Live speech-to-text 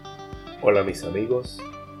Hola mis amigos,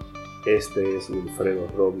 este es Wilfredo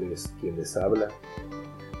Robles quien les habla,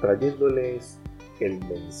 trayéndoles el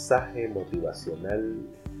mensaje motivacional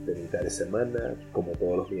de mitad de semana como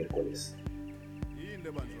todos los miércoles.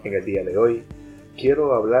 En el día de hoy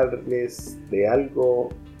quiero hablarles de algo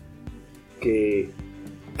que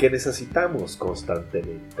necesitamos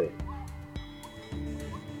constantemente.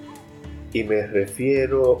 Y me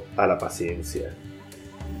refiero a la paciencia.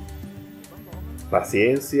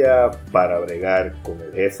 Paciencia para bregar con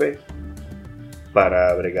el jefe,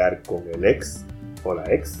 para bregar con el ex o la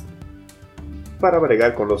ex, para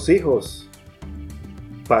bregar con los hijos,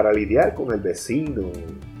 para lidiar con el vecino,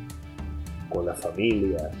 con la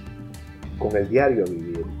familia, con el diario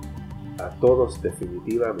vivir. A todos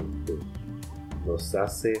definitivamente nos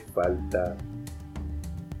hace falta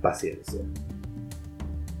paciencia.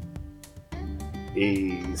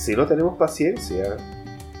 Y si no tenemos paciencia,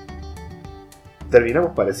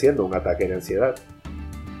 terminamos padeciendo un ataque de ansiedad.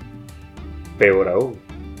 Peor aún,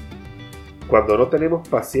 cuando no tenemos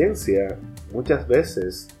paciencia, muchas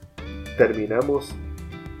veces terminamos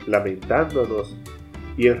lamentándonos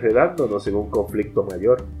y enredándonos en un conflicto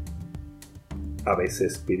mayor, a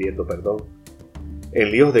veces pidiendo perdón,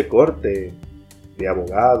 en líos de corte, de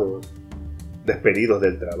abogados, despedidos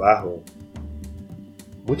del trabajo.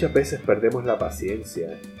 Muchas veces perdemos la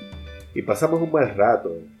paciencia y pasamos un mal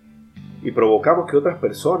rato y provocamos que otras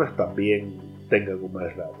personas también tengan un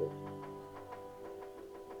mal rato.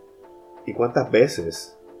 ¿Y cuántas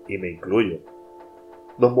veces, y me incluyo,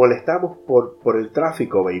 nos molestamos por el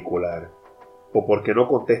tráfico vehicular, o porque no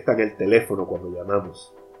contestan el teléfono cuando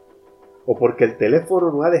llamamos, o porque el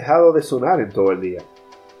teléfono no ha dejado de sonar en todo el día?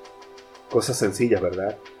 Cosas sencillas,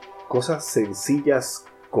 ¿verdad? Cosas sencillas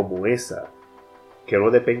como esa, que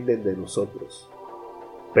no dependen de nosotros,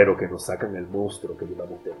 pero que nos sacan el monstruo que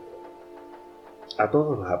llevamos dentro. A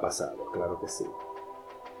todos nos ha pasado, claro que sí.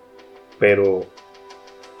 Pero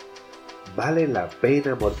 ¿vale la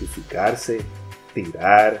pena mortificarse,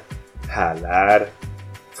 tirar, jalar,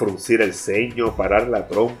 fruncir el ceño, parar la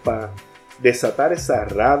trompa, desatar esa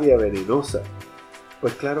rabia venenosa?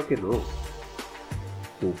 Pues claro que no.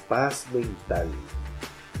 Tu paz mental,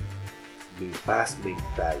 mi paz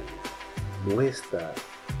mental,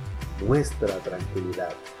 nuestra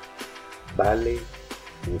tranquilidad vale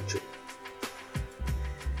mucho.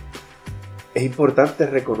 Es importante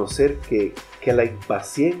reconocer que la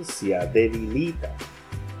impaciencia debilita,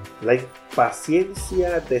 la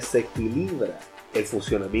impaciencia desequilibra el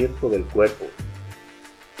funcionamiento del cuerpo.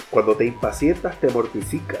 Cuando te impacientas te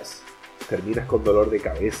mortificas, terminas con dolor de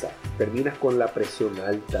cabeza, terminas con la presión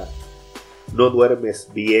alta, no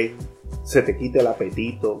duermes bien, se te quita el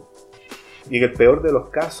apetito y en el peor de los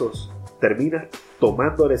casos terminas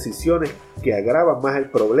tomando decisiones que agravan más el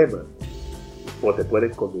problema o te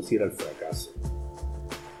pueden conducir al fracaso.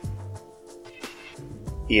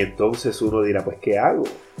 Y entonces uno dirá, pues ¿qué hago?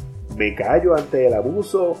 ¿Me callo ante el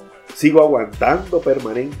abuso? ¿Sigo aguantando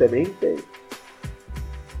permanentemente?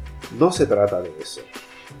 No se trata de eso.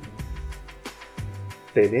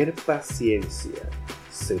 Tener paciencia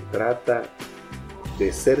se trata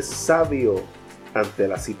de ser sabio ante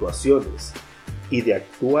las situaciones y de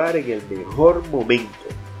actuar en el mejor momento,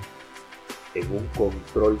 en un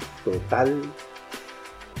control total,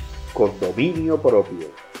 con dominio propio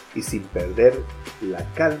y sin perder la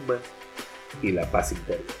calma y la paz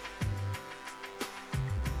interior.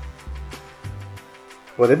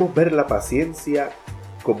 Podemos ver la paciencia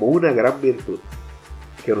como una gran virtud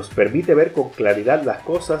que nos permite ver con claridad las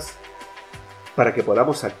cosas para que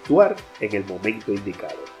podamos actuar en el momento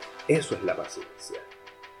indicado. Eso es la paciencia.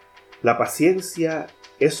 La paciencia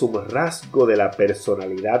es un rasgo de la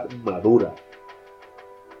personalidad madura.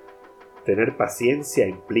 Tener paciencia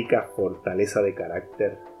implica fortaleza de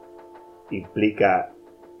carácter, implica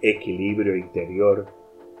equilibrio interior,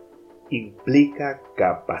 implica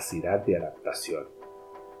capacidad de adaptación.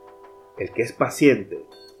 El que es paciente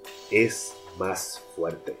es más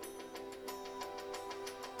fuerte.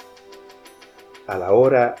 A la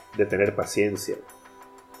hora de tener paciencia,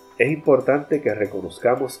 es importante que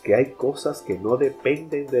reconozcamos que hay cosas que no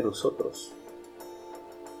dependen de nosotros.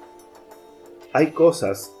 Hay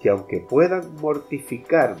cosas que aunque puedan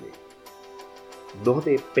mortificarme, no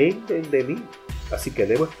dependen de mí, así que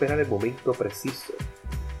debo esperar el momento preciso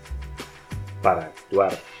para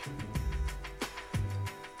actuar.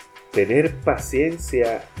 Tener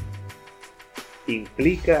paciencia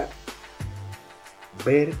implica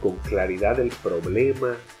ver con claridad el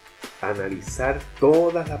problema, analizar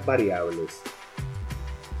todas las variables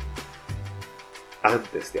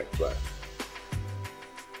antes de actuar.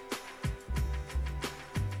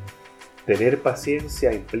 Tener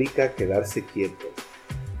paciencia implica quedarse quieto,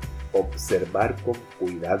 observar con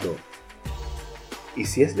cuidado. Y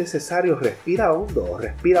si es necesario, respira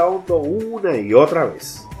hondo una y otra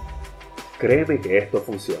vez. Créeme que esto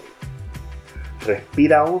funciona.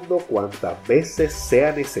 Respira hondo cuantas veces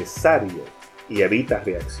sea necesario y evita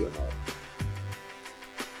reaccionar.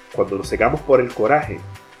 Cuando nos cegamos por el coraje,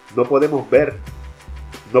 no podemos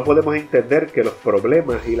entender que los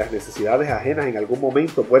problemas y las necesidades ajenas en algún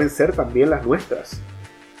momento pueden ser también las nuestras.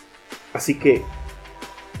 Así que,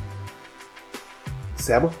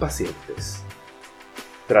 seamos pacientes.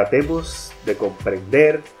 Tratemos de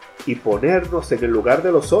comprender y ponernos en el lugar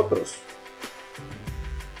de los otros.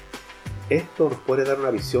 Esto nos puede dar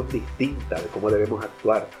una visión distinta de cómo debemos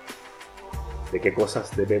actuar, de qué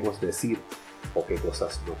cosas debemos decir o qué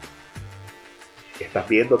cosas no. ¿Estás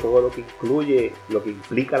viendo todo lo que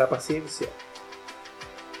implica la paciencia?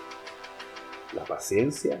 La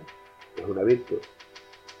paciencia es una virtud.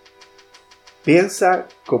 Piensa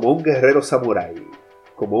como un guerrero samurái,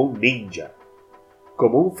 como un ninja,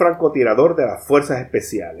 como un francotirador de las fuerzas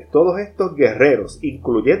especiales. Todos estos guerreros,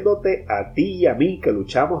 incluyéndote a ti y a mí que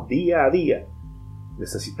luchamos día a día,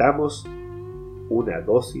 necesitamos una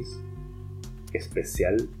dosis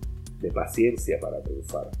especial de paciencia para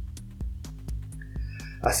triunfar.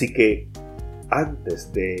 Así que,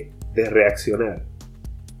 antes de reaccionar,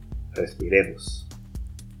 respiremos.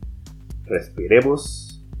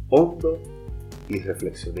 Respiremos hondo y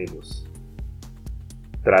reflexionemos.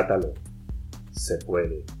 Trátalo. Se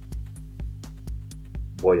puede.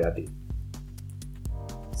 Voy a ti.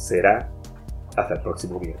 Será hasta el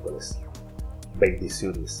próximo miércoles.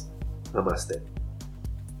 Bendiciones. Namaste.